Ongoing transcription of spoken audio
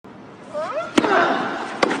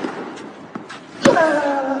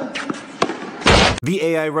The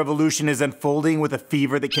AI revolution is unfolding with a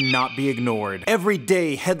fever that cannot be ignored. Every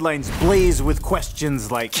day, headlines blaze with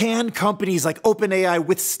questions like, can companies like OpenAI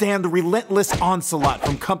withstand the relentless onslaught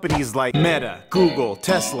from companies like Meta, Google,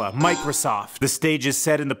 Tesla, Microsoft? The stage is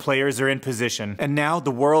set and the players are in position, and now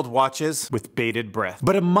the world watches with bated breath.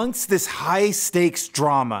 But amongst this high-stakes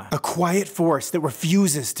drama, a quiet force that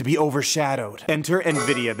refuses to be overshadowed. Enter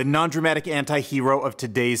Nvidia, the non-dramatic anti-hero of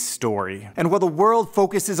today's story. And while the world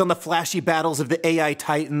focuses on the flashy battles of the AI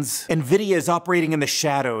titans, Nvidia is operating in the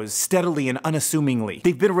shadows, steadily and unassumingly.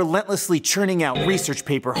 They've been relentlessly churning out research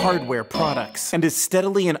paper, hardware, products, and as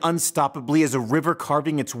steadily and unstoppably as a river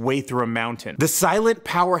carving its way through a mountain. The silent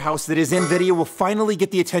powerhouse that is Nvidia will finally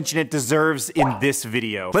get the attention it deserves in this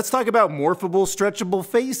video. Let's talk about morphable, stretchable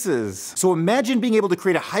faces. So imagine being able to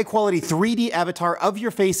create a high-quality 3D avatar of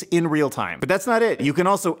your face in real time. But that's not it. You can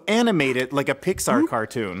also animate it like a Pixar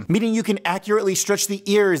cartoon, meaning you can accurately stretch the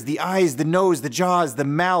ears, the eyes, the nose, the jaws, the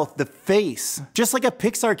mouth, the face, just like a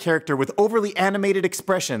Pixar character with overly animated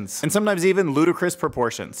expressions, and sometimes even ludicrous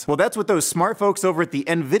proportions. Well, that's what those smart folks over at the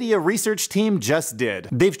Nvidia research team just did.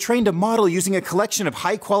 They've trained a model using a collection of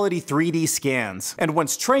high-quality 3D scans, and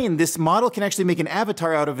once trained, this model can actually make an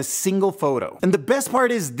avatar out of a single photo. And the best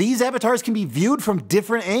part is, these avatars can be viewed from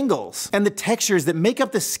different angles, and the textures that make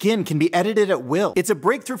up the skin can be edited at will. It's a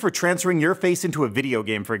breakthrough for transferring your face into a video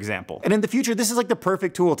game, for example. And in the future, this is like the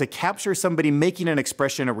perfect tool to capture somebody making an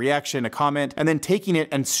expression, a reaction, a comment, and then taking it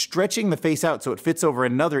and stretching the face out so it fits over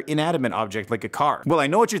another inanimate object like a car. Well, I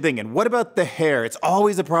know what you're thinking. What about the hair? It's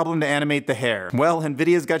always a problem to animate the hair. Well,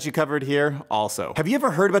 Nvidia's got you covered here also. Have you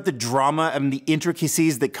ever heard about the drama and the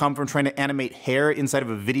intricacies that come from trying to animate hair inside of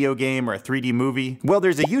a video game or a 3D movie? Well,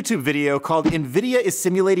 there's a YouTube video called Nvidia is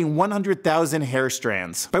Simulating 100,000 Hair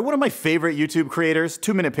Strands by one of my favorite YouTube creators,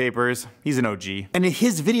 2 Minute Papers. He's an OG. And in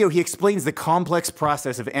his video, he explains the complex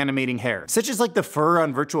process of animating hair, such as like the fur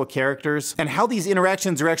on virtual characters, and how these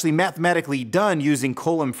interactions are actually mathematically done using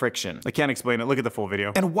Coulomb friction. I can't explain it, look at the full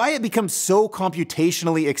video. And why it becomes so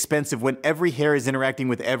computationally expensive when every hair is interacting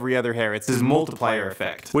with every other hair. It's this multiplier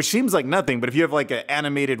effect, which seems like nothing, but if you have like an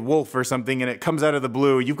animated wolf or something and it comes out of the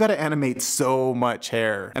blue, you've got to animate so much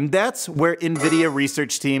hair. And that's where Nvidia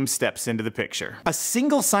research team steps into the picture. A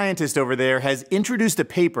single scientist over there has introduced a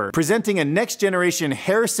paper presenting a next generation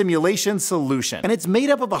hair simulation solution, and it's made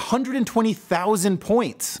up of 120,000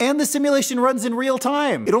 points. And the simulation runs in real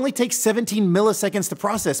time. It only takes 17 milliseconds to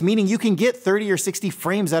process, meaning you can get 30 or 60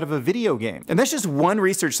 frames out of a video game. And that's just one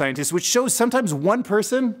research scientist, which shows sometimes one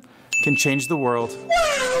person can change the world.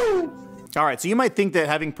 Alright, so you might think that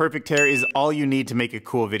having perfect hair is all you need to make a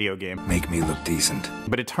cool video game. Make me look decent.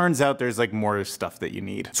 But it turns out there's like more stuff that you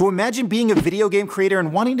need. So imagine being a video game creator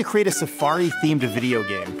and wanting to create a safari-themed video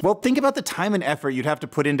game. Well, think about the time and effort you'd have to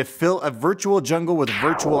put in to fill a virtual jungle with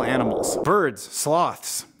virtual animals. Birds,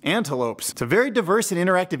 sloths, antelopes. It's a very diverse and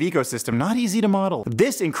interactive ecosystem, not easy to model.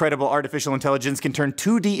 This incredible artificial intelligence can turn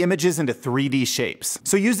 2D images into 3D shapes.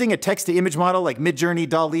 So using a text-to-image model like Midjourney,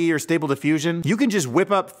 DALL-E, or Stable Diffusion, you can just whip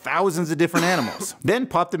up thousands of different animals. Then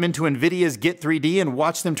pop them into Nvidia's Get 3D and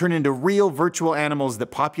watch them turn into real virtual animals that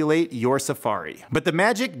populate your safari. But the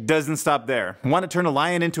magic doesn't stop there. Want to turn a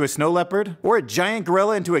lion into a snow leopard? Or a giant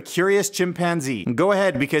gorilla into a curious chimpanzee? Go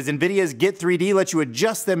ahead, because Nvidia's Get 3D lets you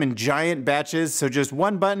adjust them in giant batches, so just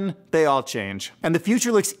one button, they all change. And the future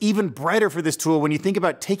looks even brighter for this tool when you think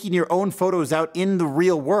about taking your own photos out in the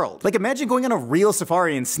real world. Like imagine going on a real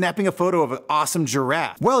safari and snapping a photo of an awesome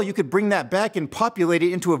giraffe. Well, you could bring that back and populate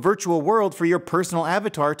it into a virtual world for your personal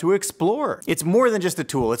avatar to explore. It's more than just a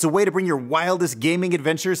tool, it's a way to bring your wildest gaming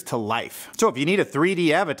adventures to life. So if you need a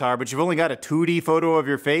 3D avatar but you've only got a 2D photo of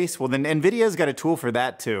your face, well then Nvidia's got a tool for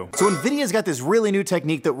that too. So Nvidia's got this really new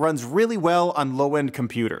technique that runs really well on low-end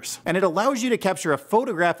computers. And it allows you to capture a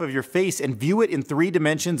photograph of your face and view it in 3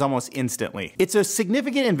 dimensions almost instantly. It's a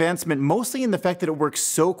significant advancement mostly in the fact that it works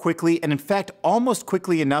so quickly, and in fact almost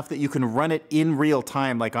quickly enough that you can run it in real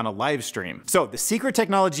time like on a live stream. So the secret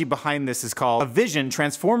technology behind this is called a Vision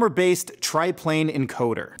transformer-based triplane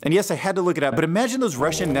encoder. And yes, I had to look it up, but imagine those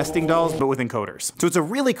Russian nesting dolls but with encoders. So it's a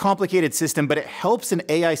really complicated system, but it helps an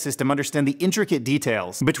AI system understand the intricate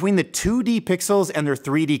details between the 2D pixels and their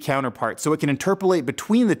 3D counterparts, so it can interpolate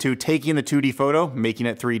between the two, taking the 2D photo, making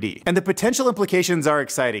it 3D. And the potential implications are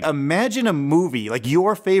exciting. Imagine a movie, like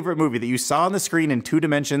your favorite movie that you saw on the screen in 2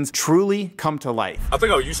 dimensions, truly come to life. I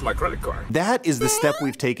think I'll use my credit card. That is the step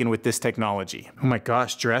we've taken with this technology. Oh my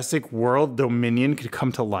gosh, Jurassic World Dominion could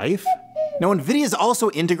come to life? Now, Nvidia's also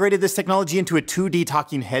integrated this technology into a 2D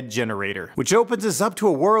talking head generator, which opens us up to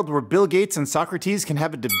a world where Bill Gates and Socrates can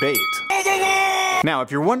have a debate. Now,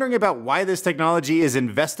 if you're wondering about why this technology is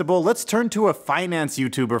investable, let's turn to a finance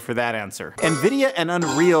YouTuber for that answer. Nvidia and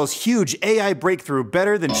Unreal's huge AI breakthrough,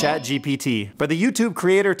 better than ChatGPT, by the YouTube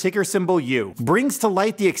creator ticker symbol U, brings to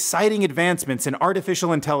light the exciting advancements in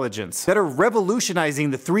artificial intelligence that are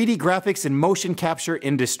revolutionizing the 3D graphics and motion capture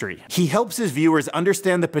industry. He helps his viewers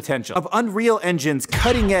understand the potential of Unreal Engine's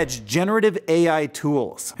cutting-edge generative AI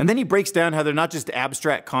tools. And then he breaks down how they're not just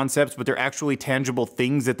abstract concepts, but they're actually tangible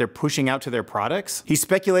things that they're pushing out to their products. He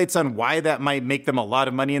speculates on why that might make them a lot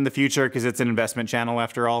of money in the future, because it's an investment channel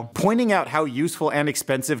after all, pointing out how useful and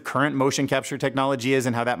expensive current motion capture technology is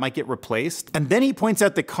and how that might get replaced. And then he points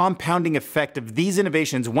out the compounding effect of these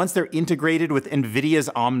innovations once they're integrated with Nvidia's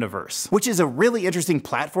Omniverse, which is a really interesting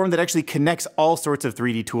platform that actually connects all sorts of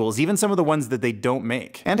 3D tools, even some of the ones that they don't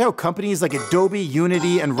make. And how companies like Adobe,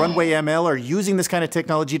 Unity, and Runway ML are using this kind of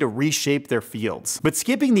technology to reshape their fields. But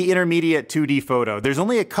skipping the intermediate 2D photo, there's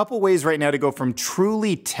only a couple ways right now to go from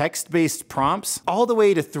truly text-based prompts all the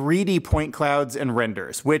way to 3D point clouds and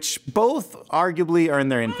renders, which both arguably are in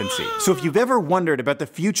their infancy. So if you've ever wondered about the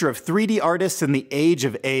future of 3D artists in the age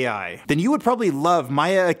of AI, then you would probably love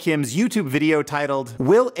Maya Akim's YouTube video titled,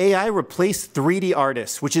 "Will AI Replace 3D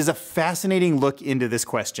Artists?" which is a fascinating look into this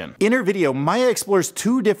question. In her video, Maya explores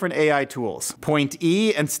two different AI tools, Point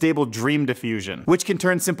E and Stable Dream Diffusion, which can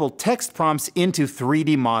turn simple text prompts into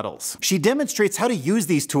 3D models. She demonstrates how to use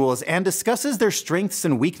these tools and discusses their strengths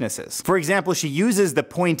and weaknesses. For example, she uses the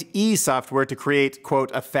Point E software to create, quote,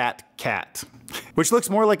 a fat cat, which looks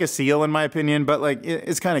more like a seal in my opinion, but like,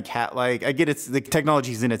 it's kind of cat-like. I get the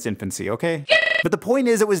technology's in its infancy, okay? But the point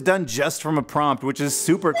is, it was done just from a prompt, which is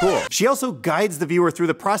super cool. She also guides the viewer through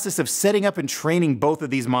the process of setting up and training both of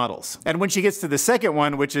these models. And when she gets to the second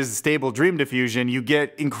one, which is Stable Dream Diffusion, you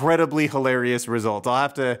get incredibly hilarious results. I'll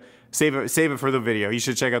have to save it for the video. You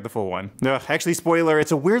should check out the full one. Ugh, actually, spoiler,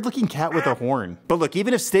 it's a weird looking cat with a horn. But look,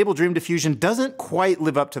 even if Stable Dream Diffusion doesn't quite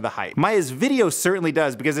live up to the hype, Maya's video certainly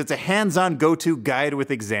does, because it's a hands-on go-to guide with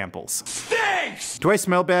examples. Thanks! Do I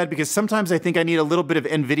smell bad? Because sometimes I think I need a little bit of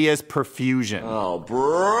Nvidia's Perfusion. Oh,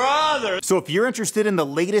 brother! So if you're interested in the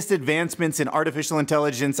latest advancements in artificial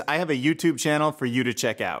intelligence, I have a YouTube channel for you to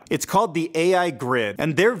check out. It's called TheAIGRID,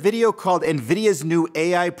 and their video called Nvidia's new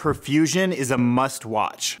AI Perfusion is a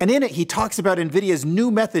must-watch. And in it, he talks about Nvidia's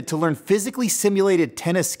new method to learn physically simulated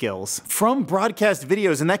tennis skills from broadcast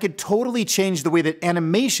videos, and that could totally change the way that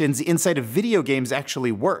animations inside of video games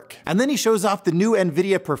actually work. And then he shows off the new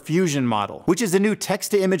Nvidia Perfusion model, which is a new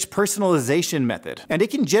text-to-image personalization method. And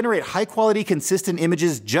it can generate high-quality, consistent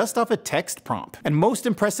images just off a text prompt, and most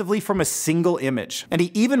impressively from a single image. And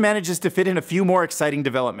he even manages to fit in a few more exciting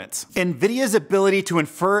developments. Nvidia's ability to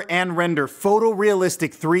infer and render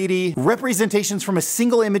photorealistic 3D representations from a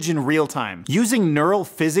single image in real time. Using neural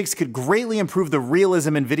physics could greatly improve the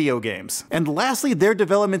realism in video games. And lastly, their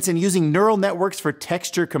developments in using neural networks for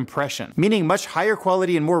texture compression, meaning much higher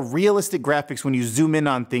quality and more realistic graphics when you zoom in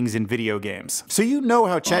on things in video games. So you know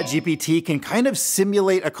how ChatGPT can kind of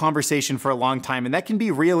simulate a conversation for a long time, and that can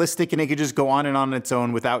be realistic and it could just go on its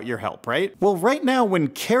own without your help, right? Well, right now when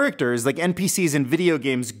characters like NPCs in video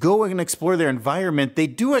games go and explore their environment, they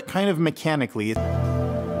do it kind of mechanically.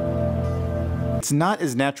 It's not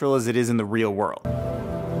as natural as it is in the real world.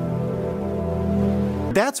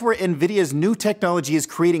 That's where Nvidia's new technology is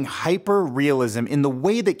creating hyperrealism in the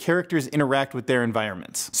way that characters interact with their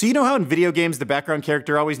environments. So you know how in video games the background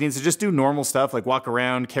character always needs to just do normal stuff like walk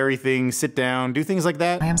around, carry things, sit down, do things like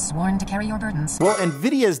that? I am sworn to carry your burdens. Well,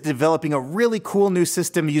 Nvidia is developing a really cool new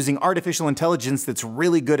system using artificial intelligence that's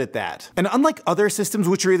really good at that. And unlike other systems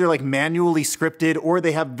which are either like manually scripted or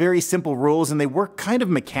they have very simple rules and they work kind of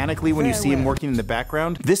mechanically when you see them working in the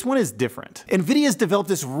background, this one is different. Nvidia's developed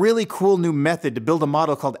this really cool new method to build a model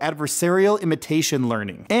called adversarial imitation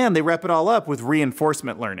learning. And they wrap it all up with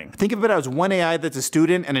reinforcement learning. Think of it as one AI that's a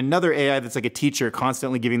student and another AI that's like a teacher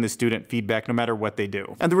constantly giving the student feedback no matter what they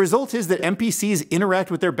do. And the result is that NPCs interact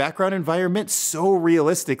with their background environment so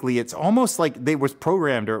realistically, it's almost like they was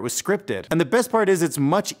programmed or it was scripted. And the best part is it's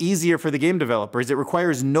much easier for the game developers. It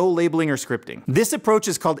requires no labeling or scripting. This approach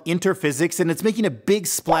is called interphysics, and it's making a big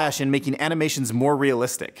splash in making animations more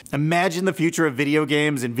realistic. Imagine the future of video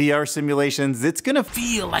games and VR simulations. It's gonna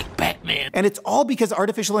feel like Batman. And it's all because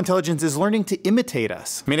artificial intelligence is learning to imitate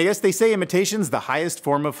us. I mean, I guess they say imitation's the highest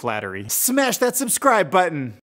form of flattery. Smash that subscribe button!